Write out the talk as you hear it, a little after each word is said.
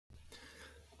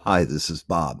Hi, this is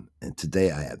Bob, and today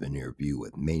I have an interview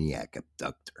with Maniac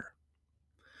Abductor.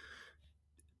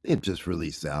 They've just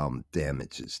released the album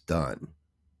Damage is Done.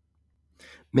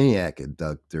 Maniac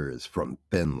Abductor is from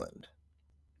Finland.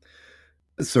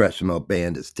 The thrash metal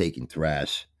band is taking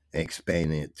thrash and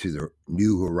expanding it to their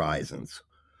new horizons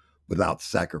without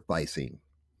sacrificing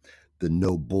the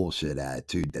no bullshit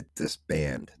attitude that this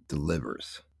band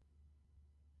delivers.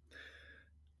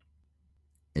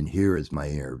 And here is my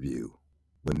interview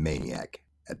with Maniac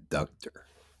Abductor.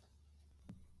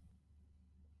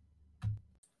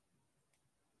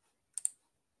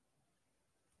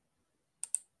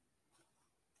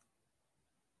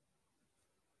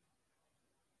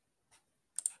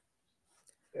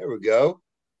 There we go.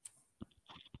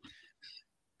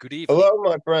 Good evening. Hello,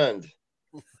 my friend.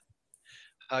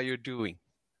 How you doing?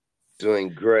 Doing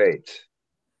great.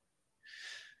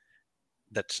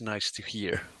 That's nice to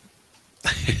hear.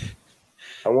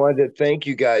 I wanted to thank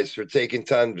you guys for taking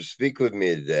time to speak with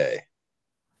me today.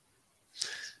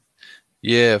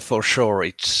 Yeah, for sure.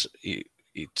 It's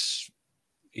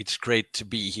great to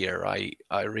be here. I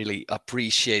really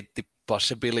appreciate the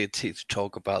possibility to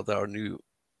talk about our new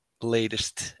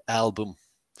latest album.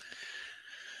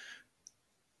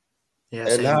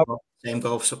 Yeah, same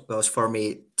goes for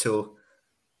me too.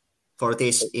 For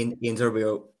this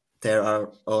interview, there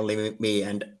are only me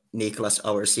and Niklas,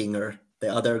 our singer.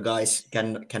 The other guys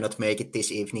cannot make it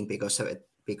this evening because of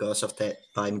the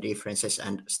time differences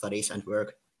and studies and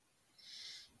work.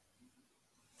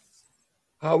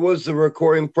 How was the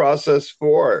recording process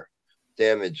for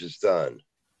Damage is Done?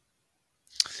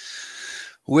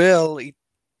 Well, it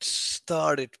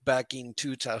started back in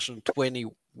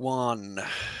 2021.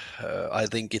 I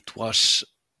think it was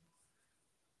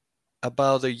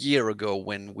about a year ago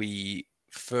when we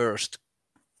first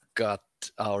got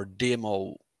our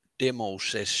demo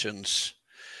sessions.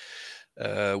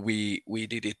 We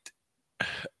did it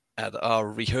at our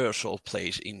rehearsal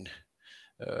place in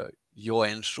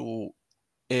Joensuu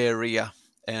area,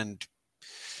 and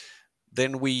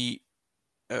then we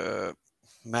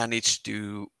managed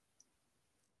to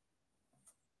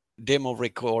demo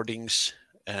recordings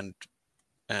and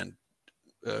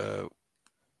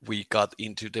we got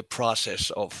into the process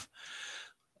of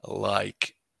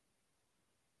like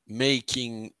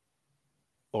making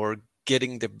or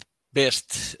getting the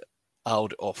best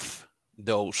out of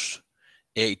those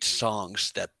 8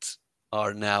 songs that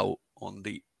are now on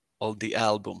the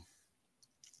album.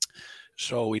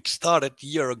 So it started a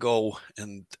year ago,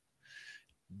 and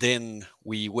then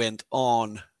we went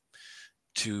on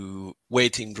to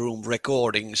waiting room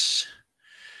recordings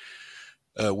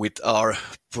with our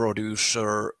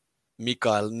producer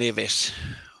Mikael Neves,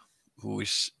 who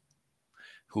is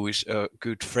a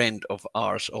good friend of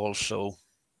ours also,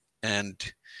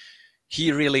 and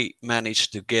he really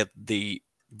managed to get the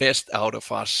best out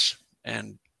of us,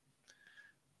 and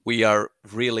we are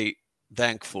really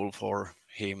thankful for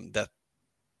him that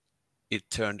it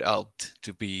turned out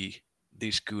to be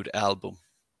this good album.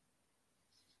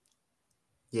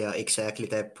 Yeah, exactly.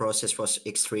 The process was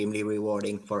extremely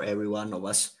rewarding for every one of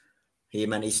us. He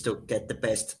managed to get the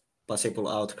best possible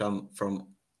outcome from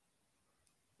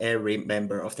every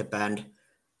member of the band.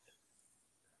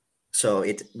 So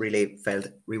it really felt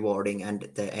rewarding, and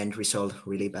the end result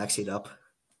really backs it up.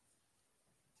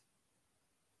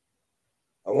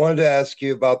 I wanted to ask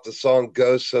you about the song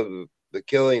Ghosts of the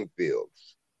Killing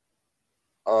Fields.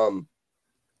 Go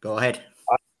ahead.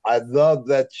 I love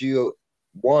that you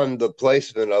won the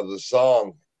placement of the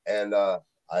song, and I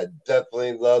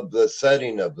definitely love the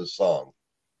setting of the song.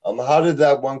 How did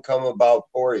that one come about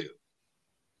for you?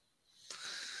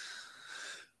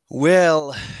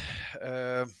 Well,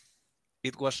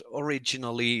 it was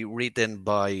originally written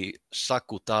by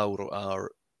Saku Tauro,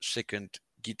 our second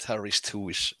guitarist, who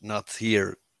is not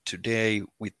here today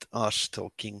with us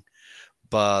talking,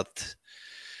 but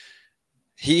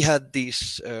he had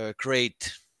this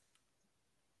great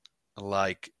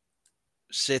like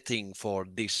setting for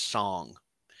this song,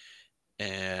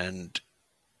 and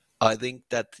I think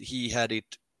that he had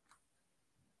it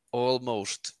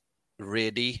almost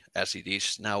ready as it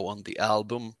is now on the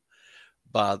album,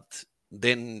 but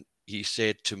then he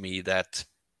said to me that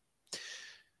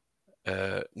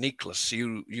Niklas,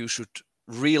 you should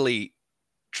really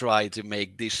try to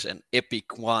make this an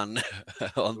epic one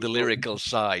on the lyrical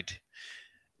side.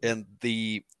 And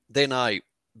then I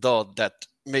thought that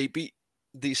maybe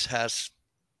this has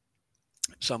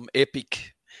some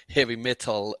epic heavy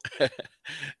metal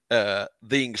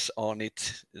things on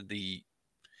it.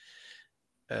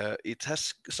 It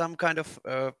has some kind of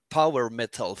power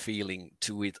metal feeling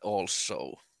to it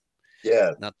also.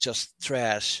 Yeah. Not just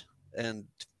thrash. And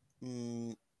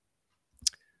then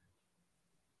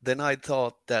I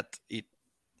thought that it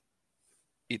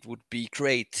would be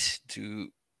great to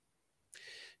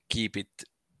keep it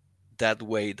that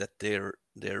way, that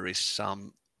there is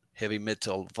some heavy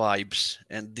metal vibes,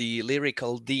 and the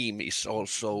lyrical theme is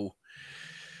also,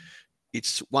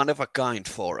 it's one of a kind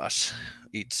for us.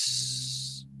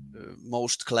 It's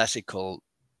most classical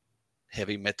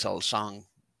heavy metal song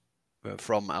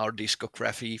from our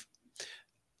discography,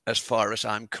 as far as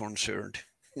I'm concerned.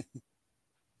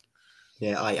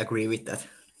 Yeah, I agree with that.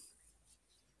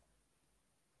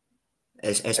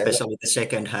 Especially the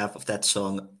second half of that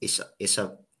song is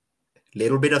a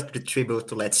little bit of the tribute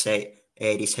to, let's say,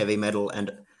 80s heavy metal,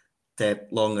 and the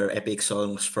longer epic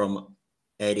songs from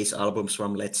 80s albums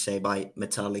from, let's say, by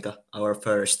Metallica, our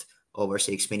first over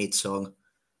 6-minute song.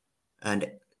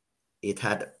 And it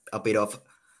had a bit of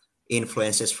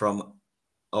influences from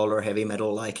older heavy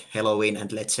metal like Halloween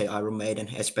and, let's say, Iron Maiden,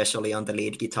 especially on the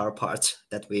lead guitar parts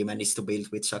that we managed to build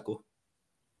with Saku.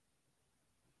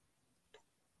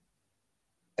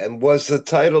 And was the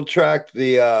title track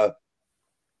the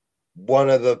one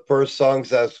of the first songs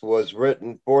that was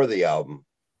written for the album?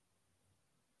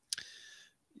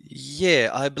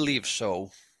 Yeah, I believe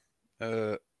so.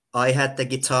 I had the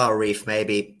guitar riff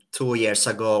maybe 2 years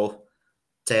ago.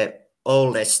 The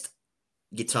oldest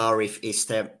guitar riff is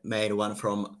the main one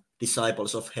from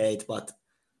Disciples of Hate, but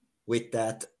with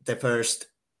that, the first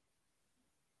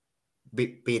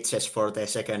beats for the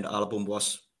second album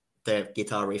was the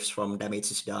guitar riffs from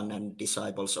Damage is Done and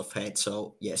Disciples of Hate.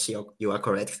 So yes, you are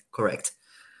correct.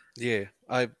 Yeah,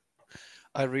 I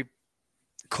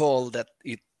recall that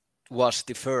it was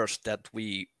the first that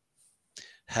we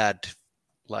had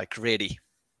like ready,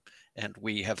 and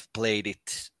we have played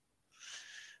it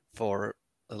for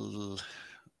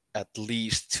at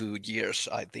least 2 years,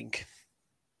 I think.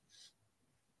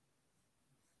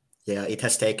 Yeah, it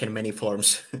has taken many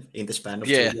forms in the span of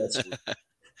 2 Yeah. years.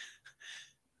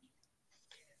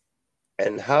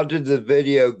 And how did the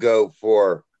video go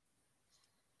for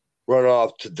Run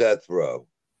Off to Death Row?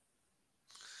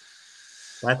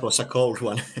 That was a cold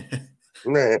one.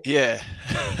 Yeah.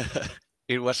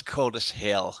 It was cold as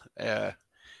hell.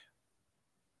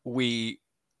 We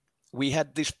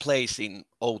had this place in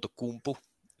Outokumpu,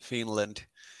 Finland.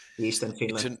 Eastern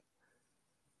Finland.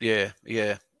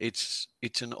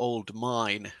 It's an old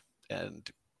mine,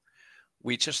 and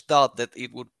we just thought that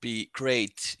it would be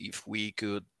great if we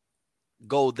could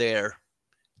go there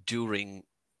during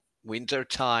winter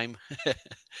time,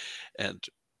 and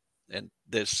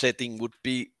the setting would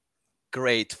be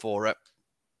great for a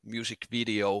music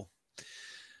video.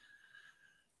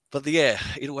 But yeah,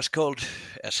 it was cold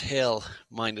as hell,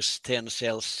 -10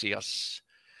 Celsius,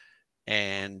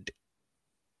 and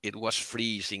it was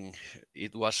freezing.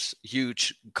 It was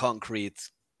huge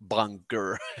concrete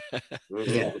bunker.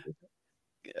 Yeah.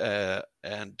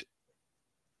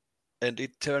 And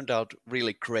it turned out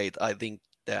really great. I think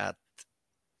that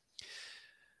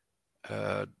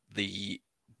the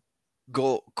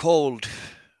cold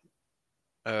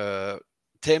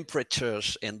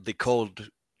temperatures and the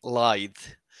cold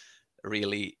light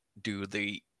really do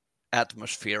the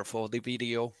atmosphere for the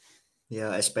video.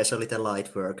 Yeah, especially the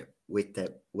light work with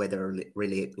the weather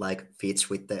really like fits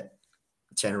with the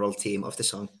general theme of the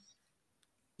song.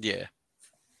 Yeah.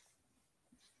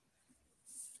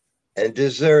 And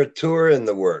is there a tour in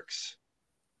the works?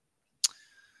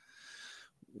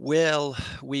 Well,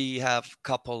 we have a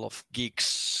couple of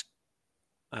gigs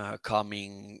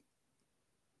coming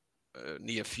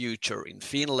near future in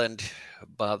Finland,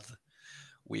 but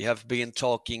we have been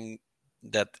talking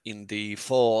that in the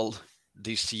fall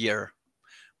this year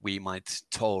we might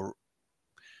tour,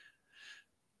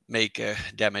 make a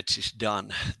Damage is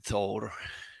Done tour.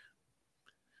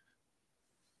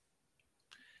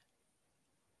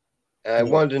 I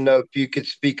wanted to know if you could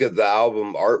speak of the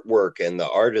album artwork and the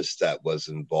artist that was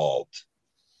involved.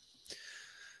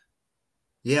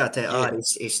 Yeah, the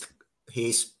artist is,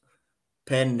 his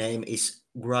pen name is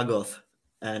Gragoth,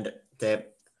 and the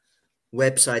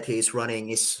website he is running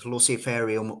is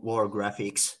Luciferium War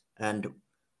Graphics, and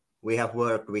we have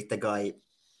worked with the guy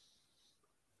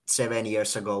 7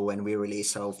 years ago when we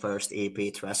released our first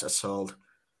EP, Trash Assault.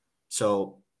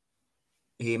 So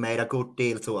he made a good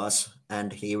deal to us,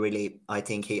 and he really, I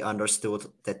think he understood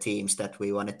the themes that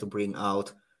we wanted to bring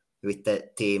out with the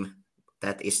theme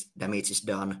that is Damage is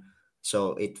Done.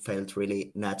 So it felt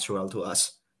really natural to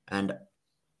us. And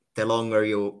the longer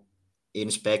you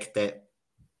inspect the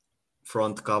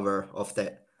front cover of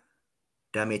the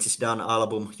Damage is Done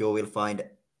album, you will find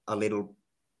a little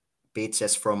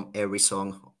pieces from every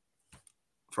song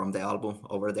from the album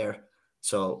over there.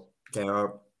 So there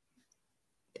are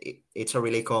it's a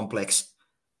really complex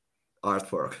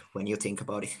artwork when you think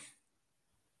about it.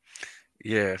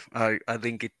 Yeah, I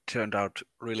think it turned out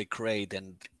really great,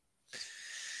 and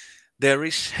there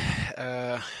is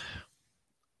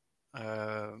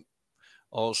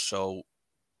also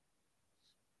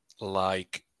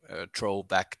like a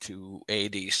throwback to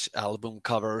 80s album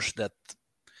covers that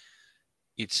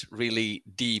it's really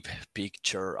deep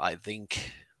picture, I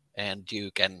think, and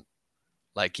you can,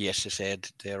 like Jesse said,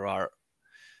 there are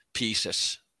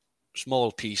pieces,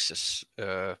 small pieces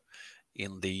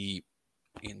in the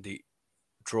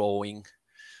drawing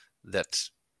that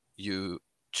you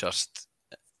just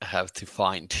have to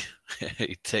find.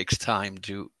 It takes time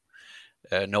to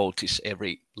notice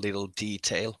every little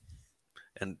detail,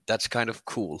 and that's kind of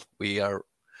cool. We are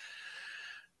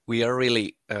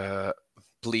really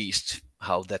pleased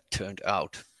how that turned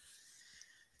out.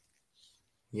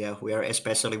 Yeah, we are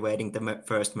especially waiting the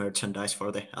first merchandise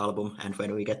for the album, and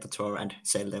when we get the tour and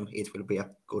sell them, it will be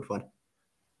a good one.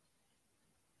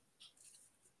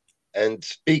 And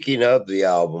speaking of the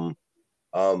album,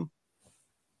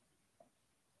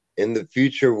 in the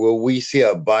future, will we see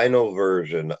a vinyl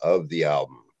version of the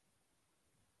album?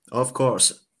 Of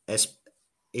course, as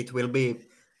it will be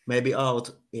maybe out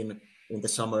in the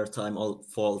summertime or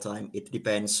fall time. It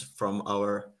depends from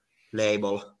our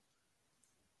label,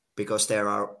 because there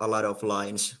are a lot of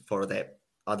lines for the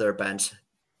other bands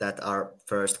that are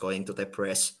first going to the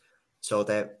press. So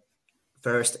the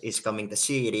first is coming the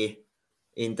CD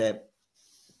in the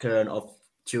turn of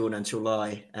June and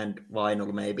July, and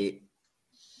vinyl maybe.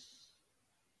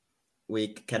 We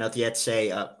cannot yet say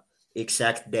a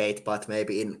exact date, but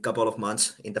maybe in a couple of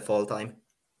months in the fall time.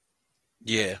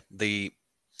 Yeah, the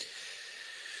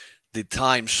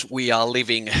times we are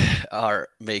living are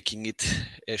making it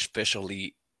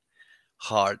especially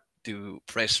hard to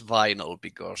press vinyl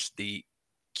because the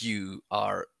queue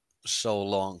are so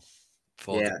long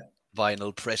for the Yeah,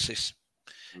 vinyl presses.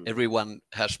 Everyone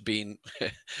has been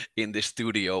in the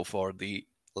studio for the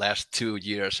last 2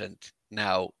 years, and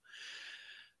now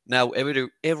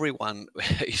everyone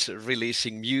is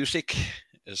releasing music,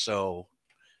 so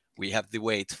we have to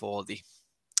wait for the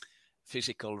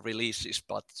physical releases,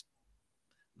 but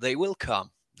they will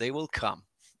come. They will come.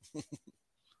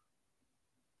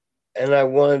 And I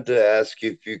wanted to ask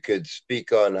if you could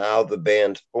speak on how the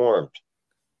band formed.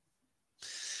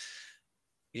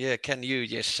 Yeah, can you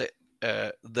just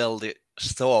tell the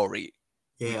story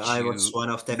yeah, which I was you one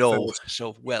of the know first.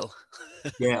 so well?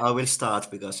 Yeah, I will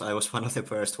start because I was one of the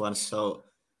first ones. So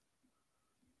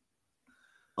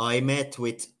I met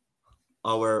with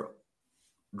our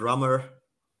drummer,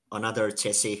 another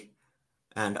Jesse,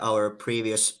 and our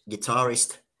previous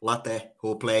guitarist, Latte,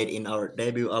 who played in our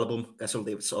debut album,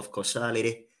 Casualties of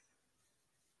Causality.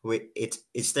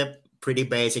 It's the pretty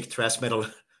basic thrash metal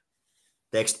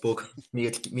textbook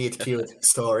meet cute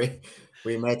story.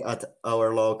 We met at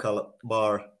our local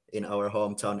bar in our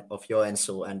hometown of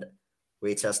Joensuu, and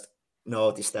we just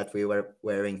noticed that we were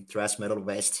wearing thrash metal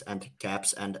vests and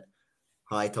caps and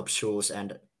high top shoes,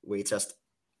 and we just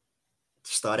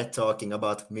started talking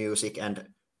about music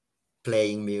and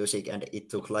playing music, and it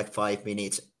took like 5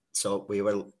 minutes. So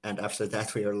and after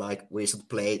that we were like, we should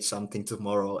play something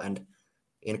tomorrow, and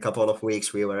in a couple of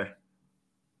weeks we were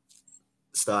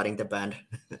starting the band.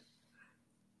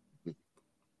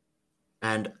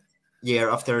 And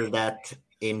year after that,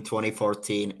 in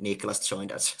 2014, Niklas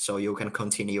joined us. So you can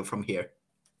continue from here.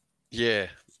 Yeah,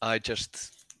 I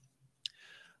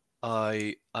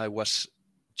was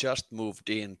just moved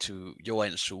into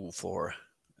Joensuu for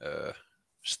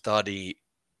study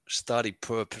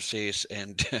purposes,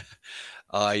 and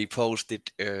I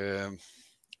posted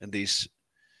this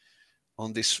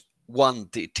on this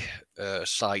wanted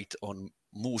site on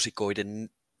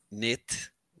Muusikoiden.net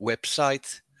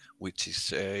website, which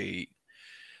is a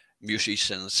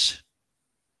musicians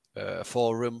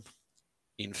forum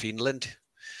in Finland,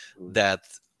 that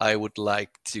I would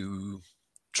like to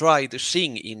try to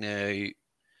sing in a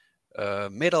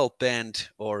metal band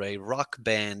or a rock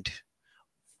band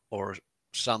or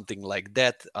something like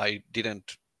that. I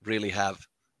didn't really have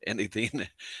anything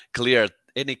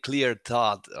any clear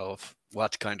thought of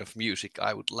what kind of music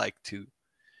I would like to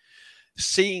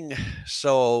sing.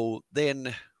 So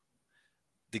then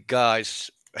the guys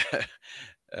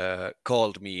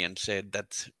called me and said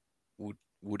that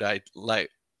would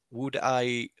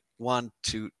I want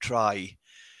to try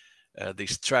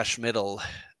this thrash metal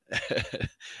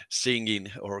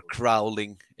singing or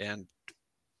growling, and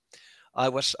I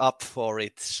was up for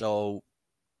it. So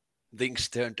things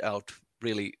turned out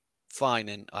really fine,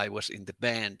 and I was in the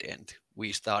band, and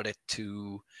we started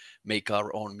to make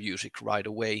our own music right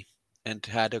away. and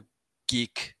had a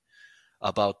gig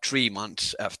about 3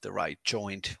 months after I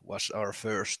joined. Was our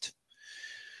first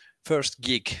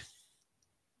gig.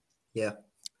 Yeah.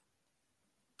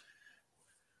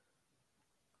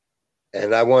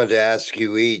 And I wanted to ask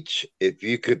you each, if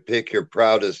you could pick your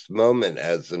proudest moment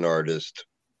as an artist,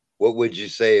 what would you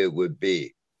say it would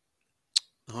be?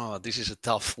 Oh, this is a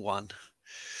tough one.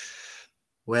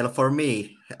 Well, for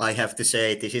me, I have to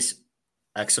say this is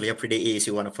actually a pretty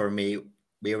easy one for me.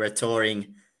 We were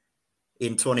touring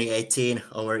in 2018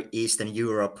 over Eastern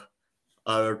Europe.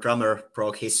 Our drummer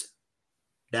broke his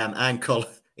damn ankle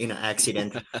in an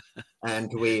accident, and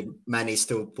we managed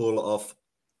to pull off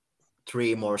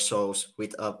 3 more shows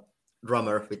with a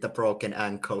drummer with a broken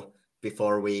ankle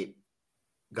before we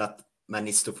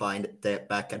managed to find the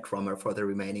backup drummer for the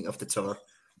remaining of the tour.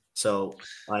 So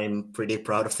I'm pretty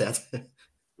proud of that.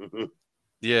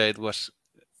 Yeah, it was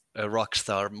a rock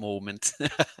star moment.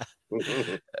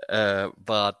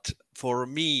 But for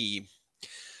me,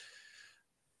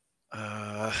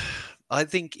 I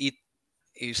think it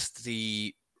is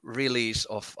the release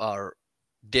of our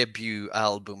debut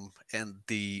album and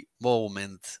the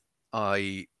moment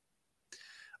I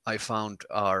found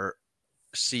our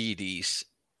CDs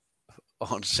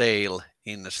on sale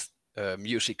in a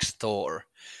music store.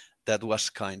 That was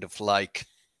kind of like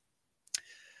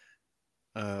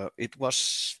it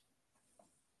was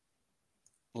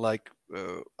like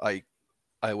I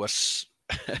was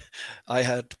I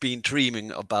had been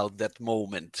dreaming about that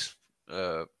moment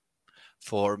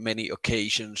for many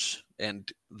occasions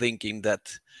and thinking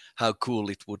that how cool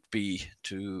it would be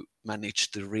to manage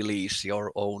to release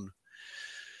your own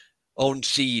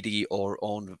CD or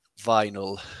own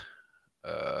vinyl,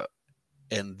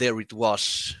 and there it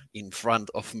was in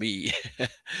front of me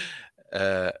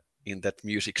in that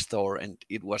music store, and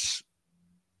it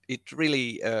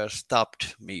really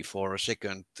stopped me for a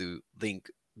second to think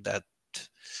that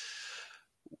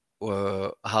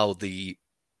how the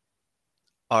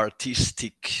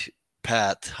artistic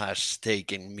path has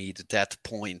taken me to that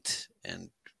point, and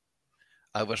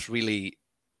I was really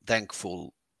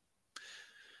thankful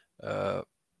at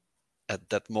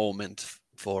that moment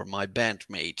for my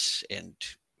bandmates and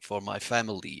for my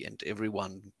family and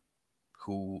everyone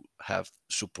who have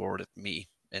supported me,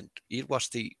 and it was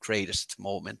the greatest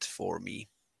moment for me.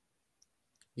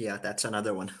 Yeah, that's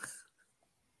another one.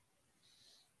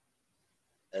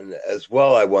 And as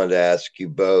well, I wanted to ask you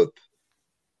both,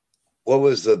 what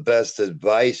was the best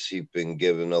advice you've been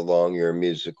given along your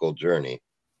musical journey?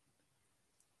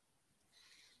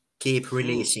 Keep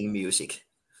releasing music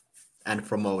and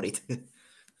promote it.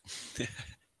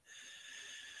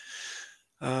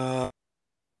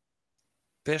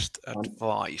 Best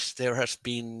advice. There has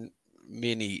been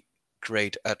many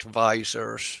great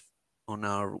advisors on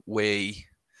our way,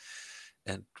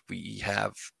 and we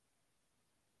have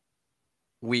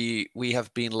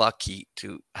been lucky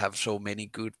to have so many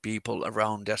good people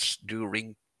around us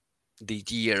during the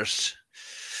years.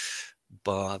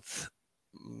 But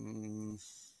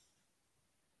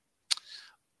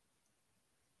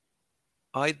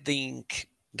I think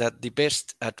that the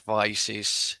best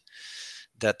advices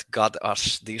that got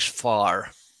us this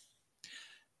far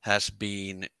has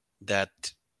been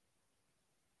that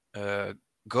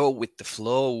go with the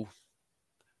flow,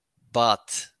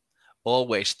 but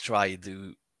always try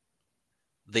to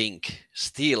think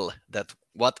still that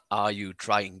what are you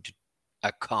trying to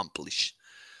accomplish?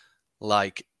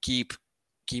 Like keep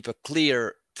a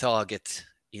clear target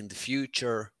in the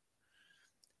future,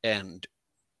 and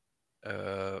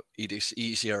it is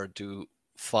easier to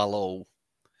follow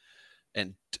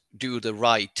and do the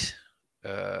right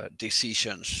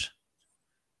decisions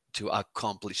to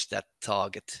accomplish that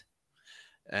target.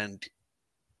 And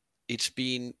it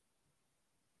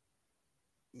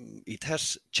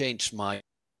has changed my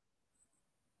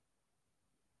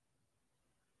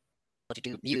how to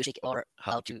do music or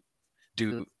how to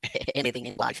do anything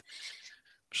in life.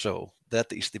 So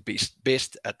that is the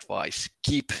best advice.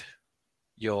 Keep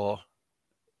your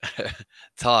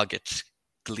targets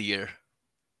clear.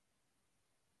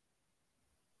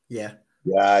 Yeah.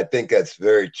 Yeah, I think that's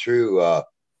very true.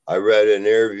 I read an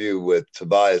interview with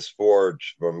Tobias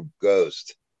Forge from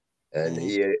Ghost, and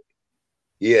he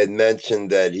had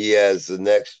mentioned that he has the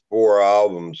next 4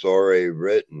 albums already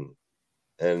written,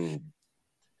 and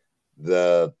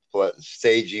the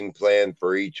staging plan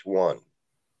for each one.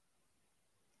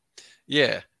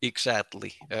 Yeah,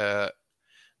 exactly.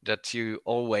 That you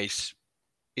always,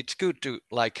 it's good to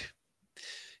like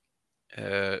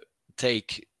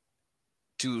take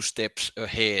 2 steps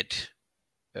ahead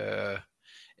and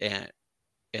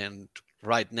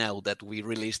right now that we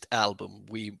released album,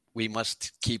 we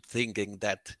must keep thinking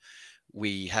that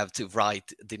we have to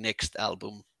write the next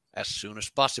album as soon as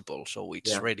possible, so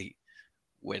it's ready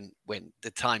when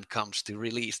the time comes to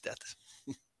release that.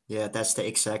 Yeah, that's the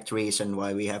exact reason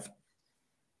why we have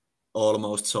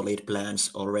almost solid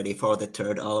plans already for the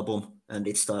third album, and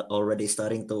it's already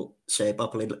starting to shape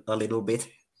up a little bit.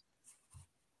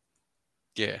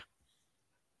 Yeah.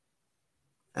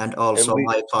 And also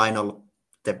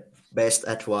the best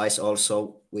advice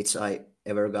also, which I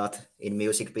ever got in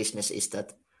music business, is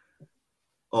that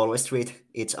always treat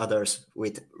each others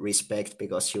with respect,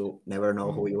 because you never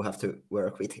know who you have to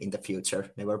work with in the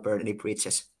future. Never burn any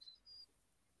bridges.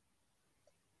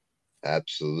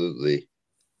 Absolutely.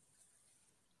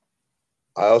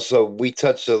 We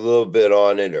touched a little bit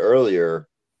on it earlier,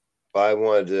 but I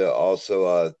wanted to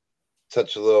also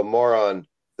touch a little more on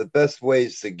the best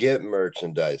ways to get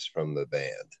merchandise from the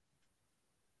band.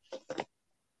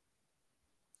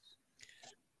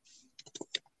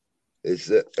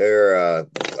 Is there a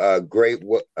good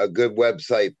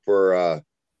website for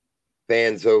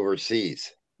fans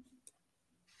overseas?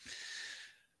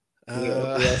 We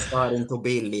are starting to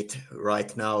build it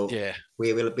right now. Yeah.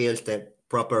 We will build the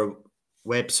proper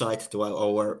website to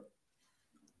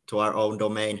our own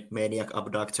domain,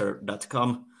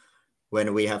 maniacabductor.com,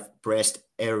 when we have pressed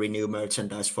every new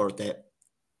merchandise for the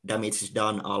Damage is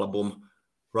Done album.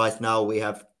 Right now we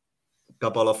have a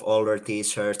couple of older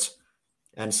t-shirts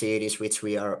and CDs which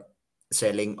we are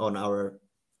selling on our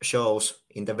shows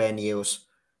in the venues.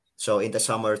 So in the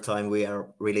summertime we are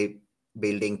really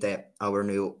building our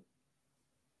new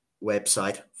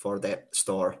website for the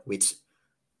store, which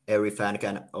every fan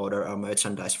can order our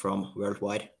merchandise from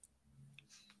worldwide.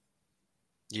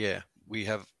 Yeah, we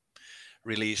have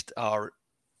released our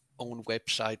own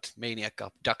website,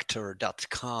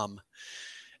 maniacabductor.com,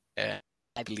 and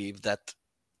I believe that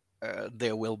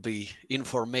there will be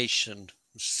information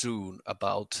soon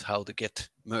about how to get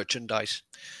merchandise,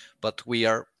 but we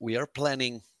are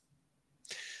planning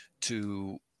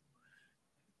to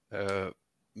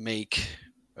make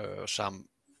some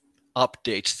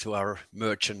updates to our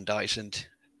merchandise and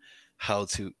how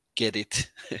to get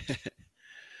it.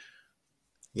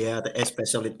 Yeah,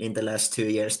 especially in the last 2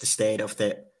 years, the state of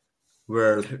the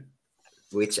world,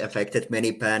 which affected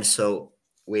many bands. So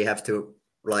we have to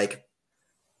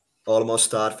almost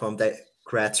start from the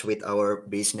scratch with our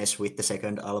business with the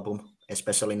second album,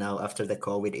 especially now after the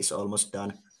COVID is almost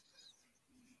done.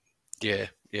 Yeah,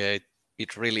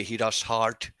 it really hit us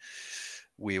hard.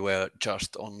 We were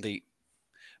just on the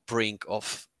brink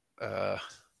of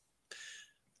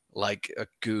like a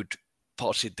good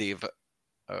positive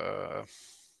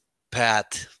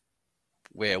path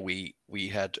where we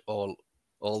had all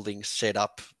things set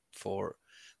up for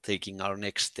taking our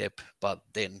next step, but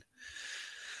then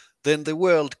the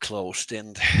world closed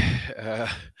and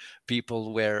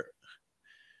people were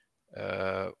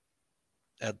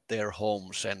at their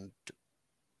homes, and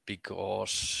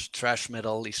because thrash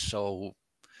metal is so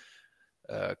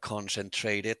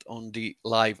concentrated on the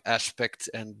live aspect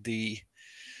and the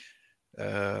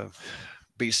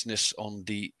business on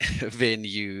the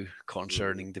venue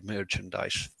concerning the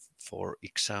merchandise, for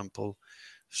example.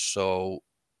 So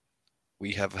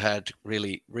we have had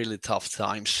really tough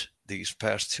times these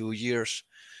past 2 years,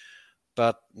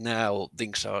 but now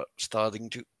things are starting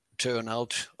to turn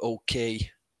out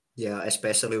okay. Yeah,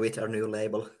 especially with our new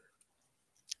label.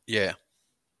 Yeah.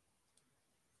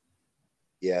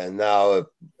 Yeah, now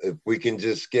if we can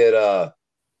just get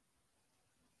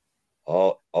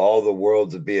all the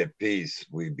world to be at peace,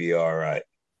 we'd be all right.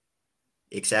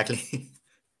 Exactly.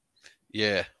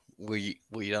 Yeah, we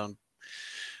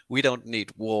don't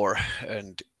need war,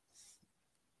 and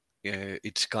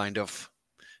it's kind of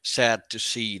sad to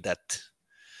see that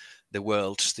the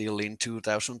world still in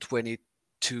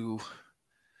 2022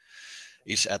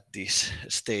 is at this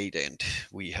state, and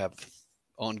we have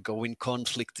ongoing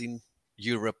conflict in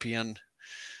European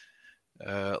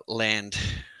land.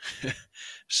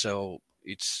 So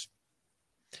it's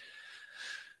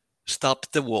stop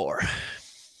the war,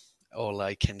 all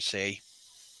I can say.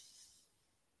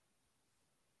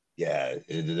 Yeah,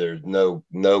 there's no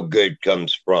good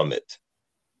comes from it.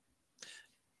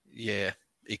 Yeah,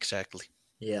 exactly.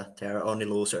 Yeah, there are only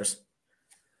losers.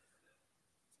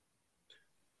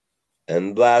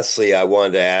 And lastly, I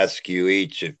wanted to ask you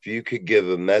each, if you could give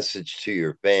a message to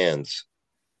your fans,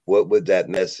 what would that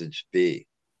message be?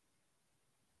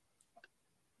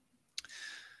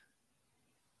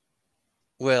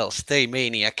 Well, stay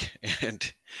maniac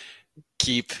and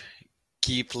keep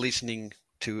listening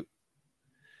to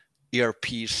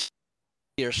earpiece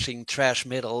sing thrash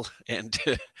metal and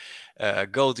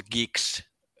go to gigs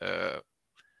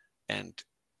and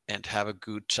have a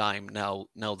good time now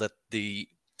that the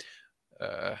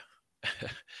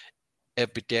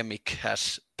epidemic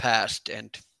has passed,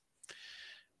 and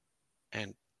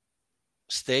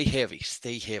stay heavy.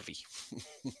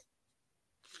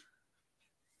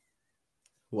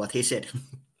 What he said.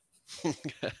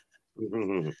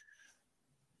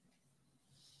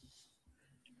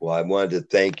 Well, I wanted to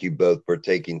thank you both for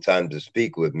taking time to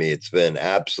speak with me. It's been an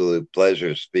absolute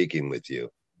pleasure speaking with you.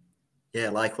 Yeah,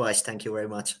 likewise. Thank you very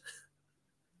much.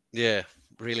 Yeah,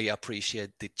 really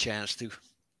appreciate the chance to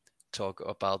talk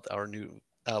about our new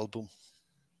album.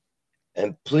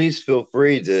 And please feel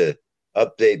free to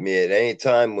update me at any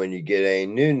time when you get any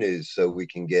new news so we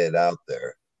can get it out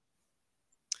there.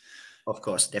 Of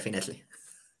course, definitely.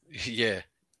 Yeah,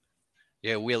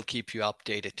 we'll keep you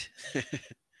updated.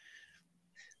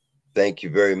 Thank you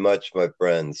very much, my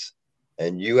friends.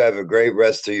 And you have a great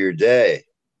rest of your day.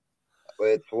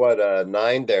 It's what,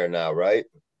 9 there now, right?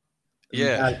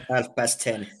 Yeah.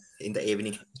 10:30 in the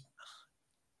evening.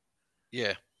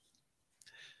 Yeah.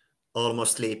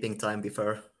 Almost sleeping time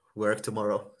before work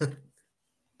tomorrow.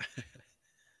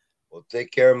 Well,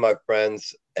 take care, my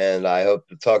friends, and I hope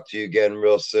to talk to you again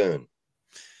real soon.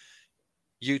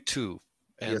 You too.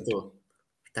 You too.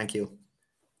 Thank you.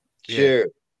 Cheers.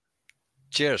 Yeah.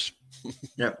 Cheers.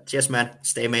 Yeah, cheers, man.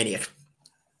 Stay maniac.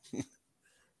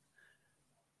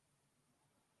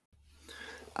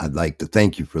 I'd like to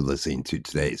thank you for listening to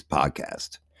today's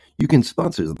podcast. You can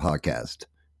sponsor the podcast.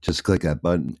 Just click that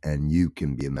button and you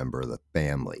can be a member of the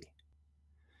family.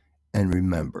 And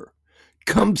remember,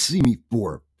 come see me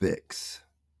for a fix.